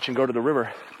so much and go to the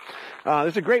river.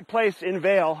 There's a great place in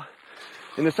Vail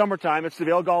in the summertime. It's the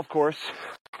Vail Golf Course.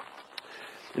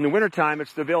 In the wintertime,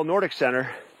 it's the Vail Nordic Center.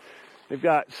 They've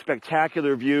got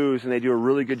spectacular views, and they do a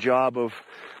really good job of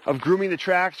grooming the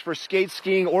tracks for skate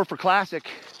skiing or for classic.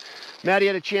 Maddie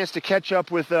had a chance to catch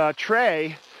up with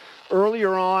Trey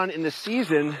earlier on in the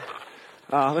season.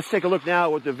 Let's take a look now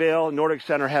at what the Vail Nordic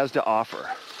Center has to offer.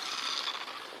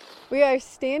 We are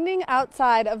standing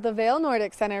outside of the Vail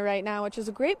Nordic Center right now, which is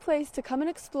a great place to come and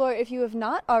explore if you have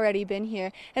not already been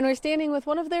here. And we're standing with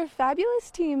one of their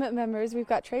fabulous team members. We've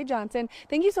got Trey Johnson.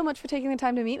 Thank you so much for taking the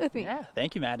time to meet with me. Yeah,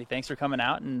 thank you, Maddie. Thanks for coming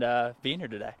out and being here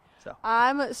today. So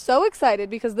I'm so excited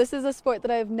because this is a sport that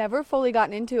I've never fully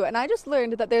gotten into, and I just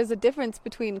learned that there's a difference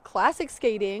between classic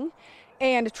skating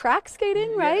and track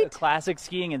skating, right? Yeah, classic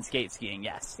skiing and skate skiing,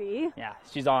 yes. See? Yeah,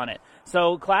 she's on it.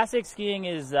 So classic skiing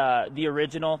is the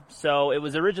original. So it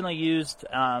was originally used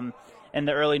in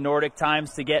the early Nordic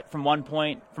times to get from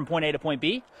point A to point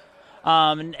B.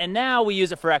 And now we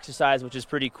use it for exercise, which is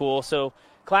pretty cool. So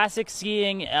classic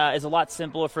skiing is a lot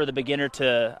simpler for the beginner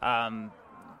to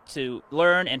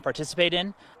learn and participate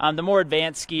in. The more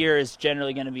advanced skier is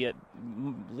generally going to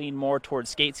lean more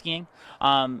towards skate skiing.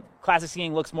 Classic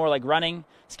skiing looks more like running.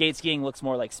 Skate skiing looks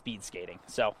more like speed skating.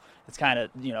 So it's kind of,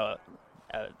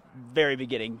 a very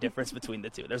beginning difference between the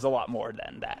two. There's a lot more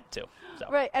than that too. So.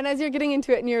 Right, and as you're getting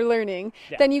into it and you're learning,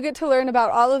 Yeah. then you get to learn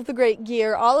about all of the great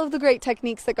gear, all of the great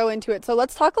techniques that go into it. So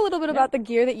let's talk a little bit about the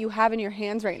gear that you have in your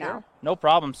hands right now. No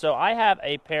problem. So I have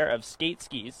a pair of skate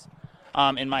skis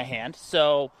in my hand.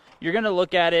 So you're going to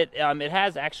look at it. It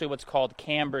has actually what's called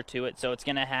camber to it. So it's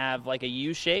going to have like a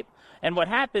U shape. And what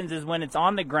happens is when it's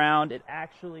on the ground, it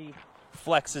actually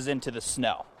flexes into the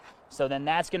snow. So then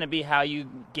that's going to be how you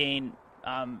gain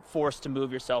force to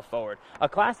move yourself forward. A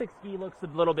classic ski looks a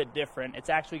little bit different. It's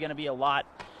actually going to be a lot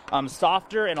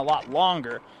softer and a lot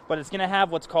longer, but it's going to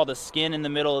have what's called a skin in the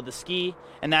middle of the ski,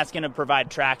 and that's going to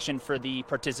provide traction for the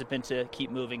participant to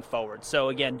keep moving forward. So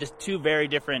again, just two very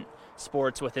different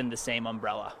sports within the same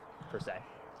umbrella, per se.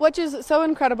 Which is so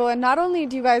incredible. And not only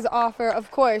do you guys offer,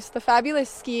 of course, the fabulous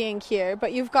skiing here,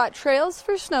 but you've got trails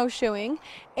for snowshoeing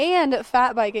and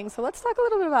fat biking. So let's talk a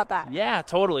little bit about that. Yeah,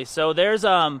 totally. So there's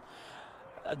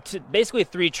basically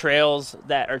three trails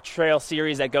that are trail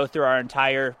series that go through our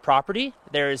entire property.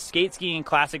 There's skate skiing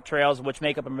classic trails, which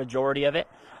make up a majority of it.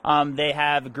 They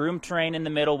have groomed terrain in the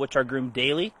middle, which are groomed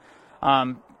daily,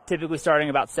 typically starting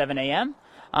about 7 a.m.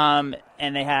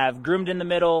 And they have groomed in the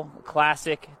middle,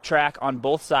 classic track on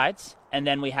both sides, and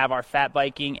then we have our fat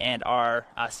biking and our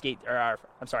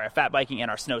our fat biking and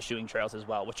our snowshoeing trails as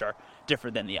well, which are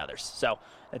different than the others. So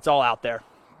it's all out there.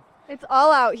 It's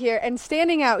all out here, and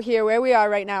standing out here where we are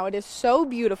right now, it is so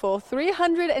beautiful.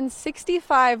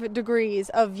 365 degrees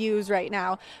of views right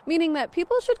now, meaning that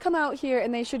people should come out here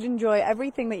and they should enjoy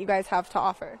everything that you guys have to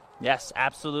offer. Yes,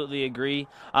 absolutely agree.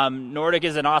 Nordic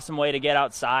is an awesome way to get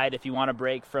outside if you want to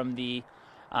break from the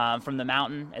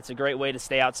mountain. It's a great way to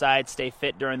stay outside, stay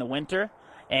fit during the winter,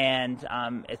 and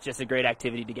it's just a great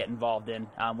activity to get involved in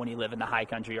when you live in the high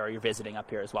country or you're visiting up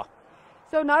here as well.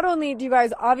 So not only do you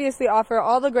guys obviously offer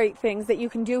all the great things that you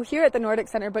can do here at the Nordic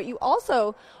Center, but you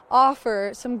also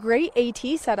offer some great AT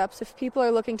setups if people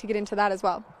are looking to get into that as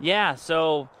well. Yeah,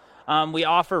 so we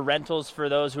offer rentals for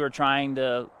those who are trying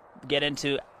to get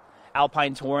into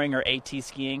alpine touring or AT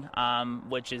skiing,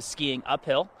 which is skiing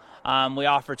uphill. We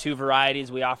offer two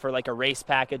varieties. We offer like a race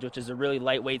package, which is a really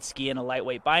lightweight ski and a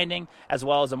lightweight binding, as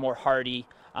well as a more hardy,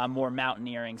 more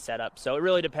mountaineering setup. So it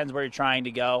really depends where you're trying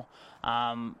to go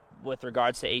with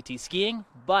regards to AT skiing,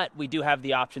 but we do have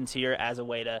the options here as a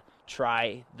way to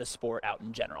try the sport out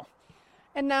in general.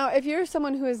 And now, if you're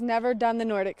someone who has never done the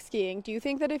Nordic skiing, do you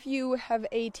think that if you have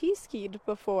AT skied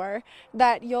before,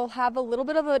 that you'll have a little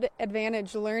bit of an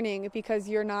advantage learning because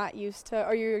you're not used to,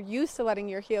 or you're used to letting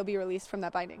your heel be released from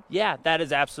that binding? Yeah, that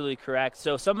is absolutely correct.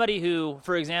 So somebody who,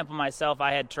 for example, myself,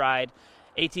 I had tried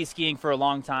AT skiing for a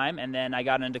long time, and then I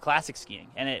got into classic skiing,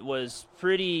 and it was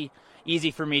pretty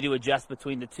easy for me to adjust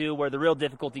between the two. Where the real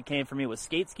difficulty came for me was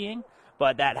skate skiing,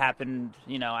 but that happened,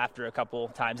 after a couple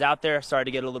times out there. Started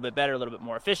to get a little bit better, a little bit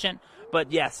more efficient.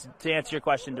 But yes, to answer your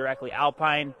question directly,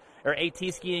 alpine or AT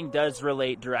skiing does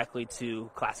relate directly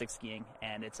to classic skiing,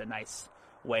 and it's a nice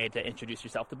way to introduce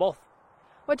yourself to both.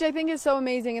 Which I think is so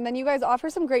amazing. And then you guys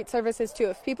offer some great services too.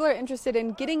 If people are interested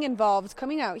in getting involved,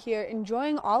 coming out here,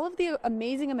 enjoying all of the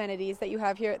amazing amenities that you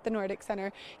have here at the Nordic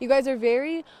Center, you guys are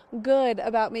very good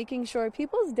about making sure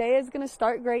people's day is going to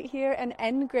start great here and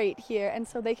end great here, and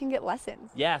so they can get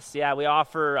lessons. Yes, yeah, we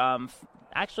offer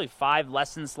actually 5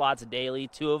 lesson slots daily,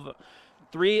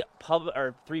 3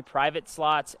 private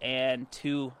slots, and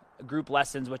 2 group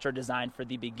lessons, which are designed for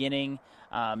the beginning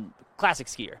classic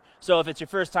skier. So if it's your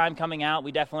first time coming out,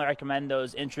 we definitely recommend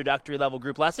those introductory level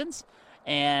group lessons.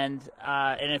 And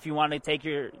if you want to take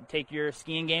your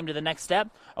skiing game to the next step,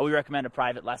 we recommend a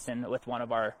private lesson with one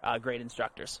of our great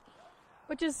instructors.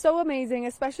 Which is so amazing,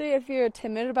 especially if you're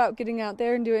timid about getting out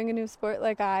there and doing a new sport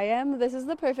like I am. This is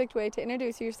the perfect way to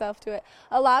introduce yourself to it.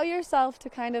 Allow yourself to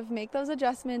kind of make those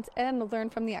adjustments and learn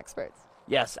from the experts.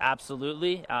 Yes,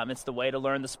 absolutely. It's the way to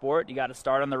learn the sport. You got to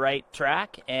start on the right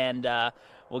track, and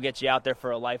we'll get you out there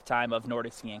for a lifetime of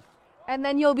Nordic skiing. And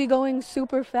then you'll be going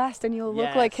super fast, and you'll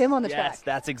look like him on the track. Yes,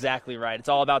 that's exactly right. It's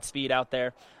all about speed out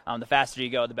there. The faster you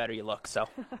go, the better you look. So,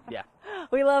 yeah.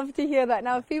 We love to hear that.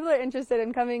 Now, if people are interested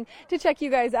in coming to check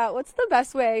you guys out, what's the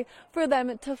best way for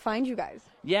them to find you guys?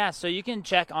 Yeah, so you can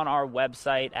check on our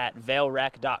website at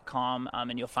vailrec.com,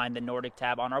 and you'll find the Nordic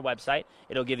tab on our website.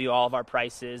 It'll give you all of our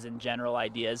prices and general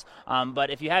ideas. But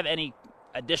if you have any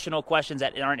additional questions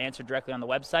that aren't answered directly on the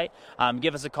website,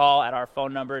 give us a call at our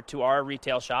phone number to our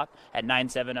retail shop at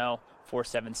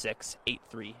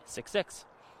 970-476-8366.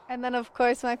 And then, of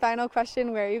course, my final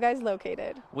question, where are you guys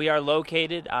located? We are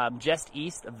located just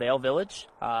east of Vail Village,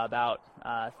 about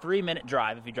a 3-minute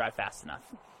drive if you drive fast enough.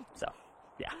 So,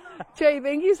 yeah. Trey,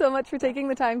 thank you so much for taking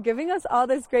the time, giving us all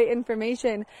this great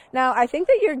information. Now, I think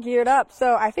that you're geared up,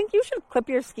 so I think you should clip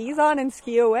your skis on and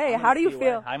ski away. How do you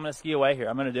feel? I'm going to ski away here.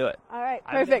 I'm going to do it. All right,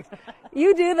 perfect.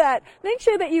 You do that. Make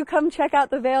sure that you come check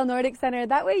out the Vail Nordic Center.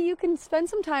 That way you can spend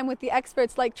some time with the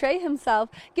experts like Trey himself,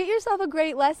 get yourself a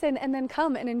great lesson, and then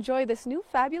come and enjoy this new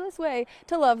fabulous way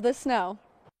to love the snow.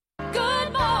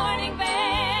 Good morning, Vail.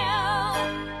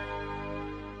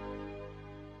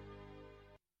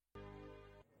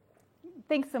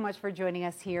 Thanks so much for joining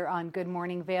us here on Good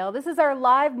Morning Vail. This is our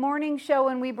live morning show,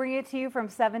 and we bring it to you from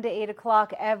 7 to 8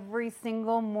 o'clock every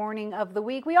single morning of the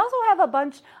week. We also have a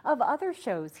bunch of other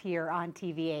shows here on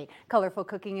TV8. Colorful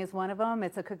Cooking is one of them.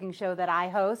 It's a cooking show that I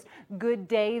host. Good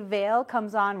Day Vail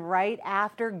comes on right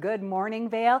after Good Morning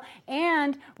Vail,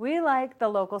 and we like the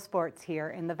local sports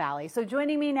here in the Valley. So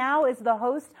joining me now is the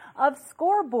host of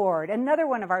Scoreboard, another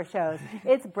one of our shows.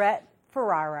 It's Brett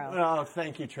Ferraro. Oh,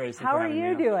 thank you, Tracy. How are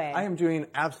you doing? I am doing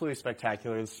absolutely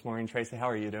spectacular this morning, Tracy. How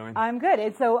are you doing? I'm good.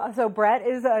 And so Brett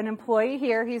is an employee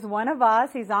here. He's one of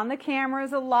us. He's on the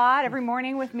cameras a lot every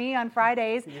morning with me on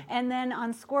Fridays and then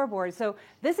on Scoreboard. So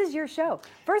this is your show.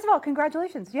 First of all,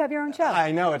 congratulations. You have your own show.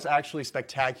 I know. It's actually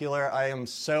spectacular. I am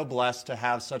so blessed to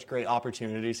have such great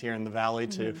opportunities here in the Valley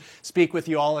to speak with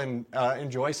you all and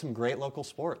enjoy some great local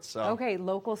sports. So. Okay,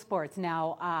 local sports.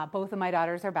 Now, both of my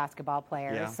daughters are basketball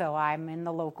players, so I'm in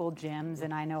the local gyms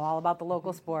and I know all about the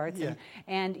local sports.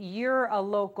 And you're a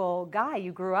local guy.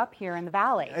 You grew up here in the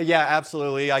Valley. Yeah,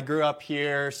 absolutely. I grew up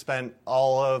here, spent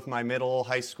all of my middle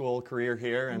high school career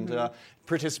here, and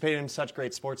participated in such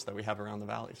great sports that we have around the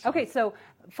Valley. So. Okay, so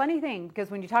funny thing,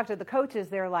 because when you talk to the coaches,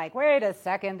 they're like, wait a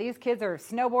second, these kids are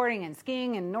snowboarding and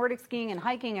skiing and Nordic skiing and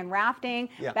hiking and rafting,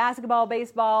 basketball,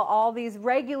 baseball, all these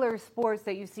regular sports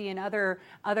that you see in other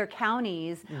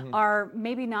counties are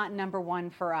maybe not number one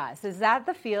for us. Is that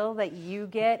the feel that you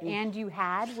get and you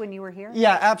had when you were here?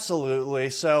 Yeah, absolutely.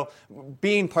 So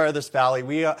being part of this Valley,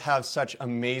 we have such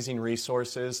amazing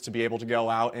resources to be able to go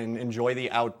out and enjoy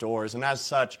the outdoors. And as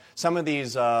such, some of these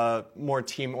more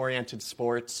team-oriented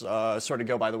sports sort of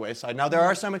go by the wayside. Now, there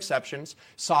are some exceptions.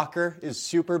 Soccer is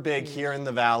super big here in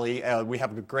the Valley. We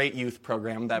have a great youth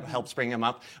program that helps bring them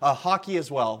up. Hockey as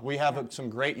well. We have some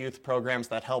great youth programs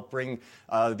that help bring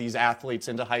these athletes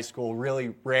into high school,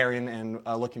 really raring and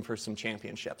looking for some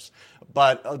championships.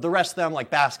 But the rest of them, like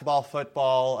basketball,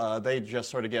 football, they just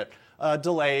sort of get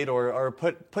delayed or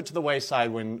put to the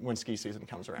wayside when ski season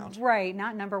comes around. Right,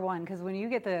 not number one, because when you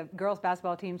get the girls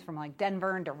basketball teams from like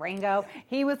Denver and Durango,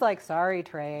 he was like, sorry,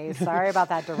 Trey, sorry about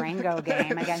that Durango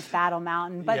game against Battle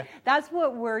Mountain. But that's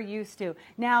what we're used to.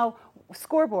 Now,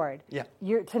 Scoreboard. Yeah.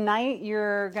 Tonight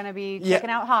you're going to be checking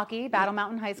out hockey, Battle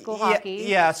Mountain High School hockey.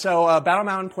 Yeah, so Battle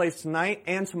Mountain plays tonight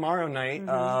and tomorrow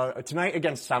night. Tonight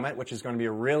against Summit, which is going to be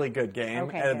a really good game.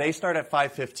 Okay, they start at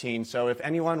 5:15, so if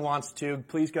anyone wants to,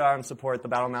 please go out and support the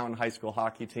Battle Mountain High School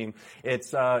hockey team.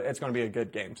 It's going to be a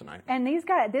good game tonight. And these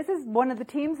guys, this is one of the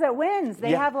teams that wins.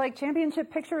 They have like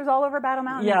championship pictures all over Battle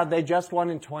Mountain. Yeah, they just won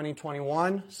in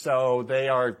 2021, so they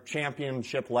are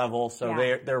championship level, so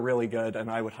they're really good,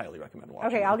 and I would highly recommend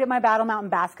watching. Okay, I'll get my Battle Mountain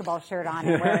basketball shirt on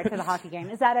and wear it to the hockey game.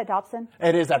 Is that at Dobson?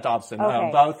 It is at Dobson. Okay.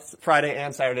 Both Friday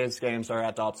and Saturday's games are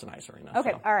at Dobson Ice Arena.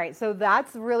 Okay, all right. So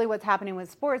that's really what's happening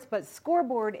with sports, but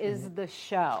Scoreboard is the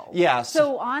show. Yes.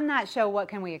 So on that show, what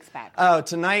can we expect?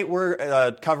 Tonight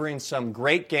we're covering some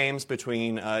great games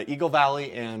between Eagle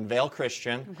Valley and Vail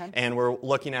Christian, and we're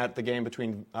looking at the game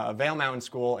between Vail Mountain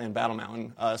School and Battle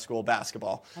Mountain School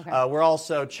basketball. We're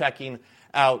also checking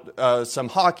out some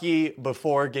hockey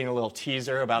before getting a little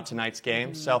teaser about tonight's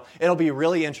game. So it'll be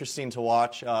really interesting to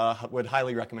watch. Would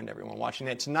highly recommend everyone watching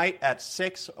it tonight at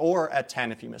 6 or at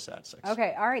 10 if you miss it at 6.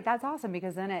 Okay, all right, that's awesome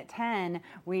because then at 10,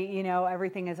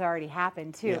 everything has already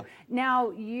happened too. Yeah.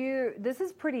 Now, this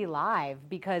is pretty live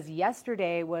because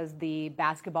yesterday was the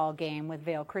basketball game with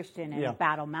Vail Christian and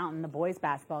Battle Mountain, the boys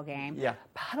basketball game. Yeah.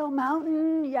 Battle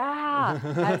Mountain,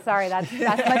 sorry, that's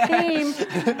my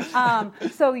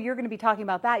team. So you're going to be talking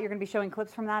about that. You're going to be showing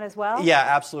clips from that as well? Yeah,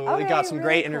 absolutely. Okay, We got some really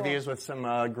great cool. interviews with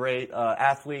some great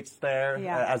athletes there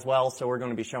as well, so we're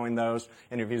going to be showing those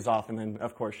interviews off and then,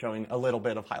 of course, showing a little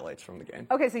bit of highlights from the game.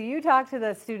 Okay, so you talked to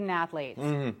the student athletes.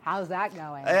 How's that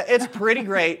going? It's pretty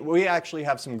great. We actually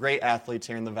have some great athletes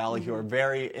here in the Valley who are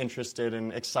very interested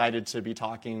and excited to be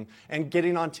talking and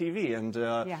getting on TV, and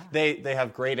they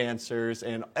have great answers,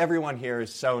 and everyone here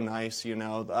is so nice.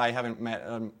 I haven't met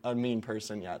a mean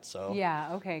person yet, so.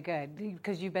 Yeah, okay, good.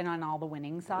 Because you've been on all the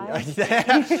winning sides?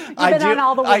 On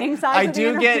all the winning sides? I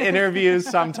do get interviews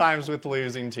sometimes with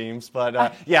losing teams, but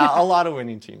a lot of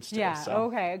winning teams too. Yeah, so.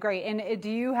 Okay, great. And do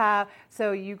you have,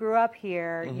 so you grew up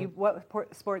here, what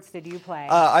sports did you play?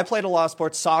 I played a lot of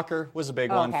sports. Soccer was a big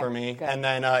one for me. Good. And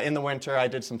then in the winter, I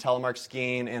did some telemark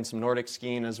skiing and some Nordic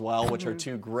skiing as well, which are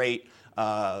two great,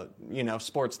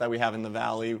 sports that we have in the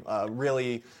Valley.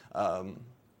 Really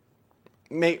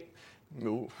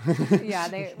Ooh. Yeah,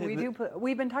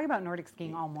 we've been talking about Nordic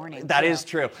skiing all morning. That is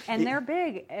true. And they're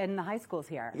big in the high schools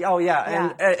here. Oh,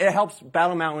 yeah. And it helps.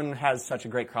 Battle Mountain has such a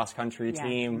great cross-country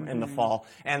team in the fall,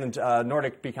 and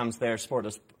Nordic becomes their sport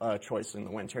of choice in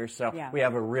the winter. So we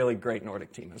have a really great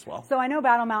Nordic team as well. So I know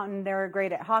Battle Mountain, they're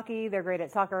great at hockey, they're great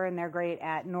at soccer, and they're great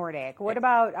at Nordic. What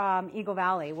about Eagle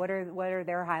Valley? What are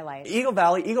their highlights? Eagle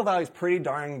Valley is pretty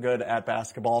darn good at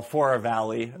basketball for a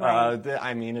valley. Right.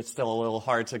 I mean, it's still a little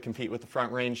hard to compete with the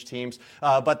Front Range teams,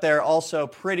 but they're also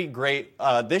pretty great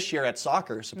this year at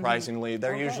soccer, surprisingly.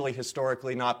 They're usually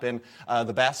historically not been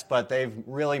the best, but they've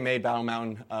really made Battle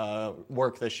Mountain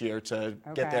work this year to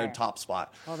get their top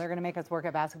spot. Well, they're going to make us work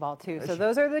at basketball, too. So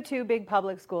those are the two big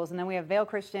public schools, and then we have Vail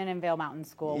Christian and Vail Mountain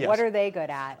School. Yes. What are they good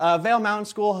at? Vail Mountain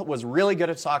School was really good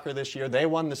at soccer this year. They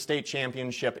won the state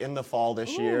championship in the fall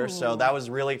this year, so that was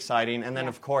really exciting. And then,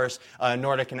 of course,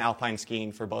 Nordic and Alpine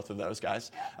skiing for both of those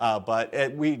guys.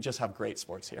 But we just have great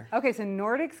sports here. Okay, so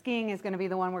Nordic skiing is going to be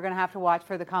the one we're going to have to watch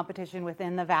for the competition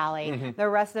within the valley. The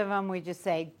rest of them, we just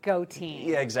say, go team.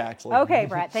 Yeah, exactly. Okay,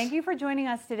 Brett, thank you for joining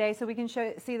us today so we can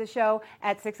see the show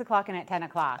at 6 o'clock and at 10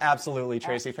 o'clock. Absolutely,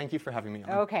 Tracy. Thank you for having me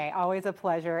on. Okay, always a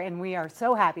pleasure. And we are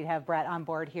so happy to have Brett on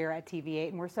board here at TV8.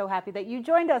 And we're so happy that you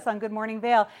joined us on Good Morning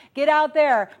Vail. Get out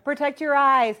there, protect your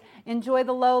eyes, enjoy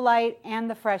the low light and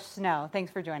the fresh snow.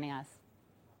 Thanks for joining us.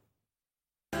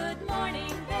 Good morning,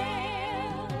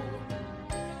 Vail.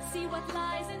 See what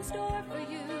lies in store for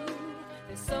you.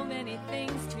 There's so many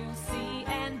things to see.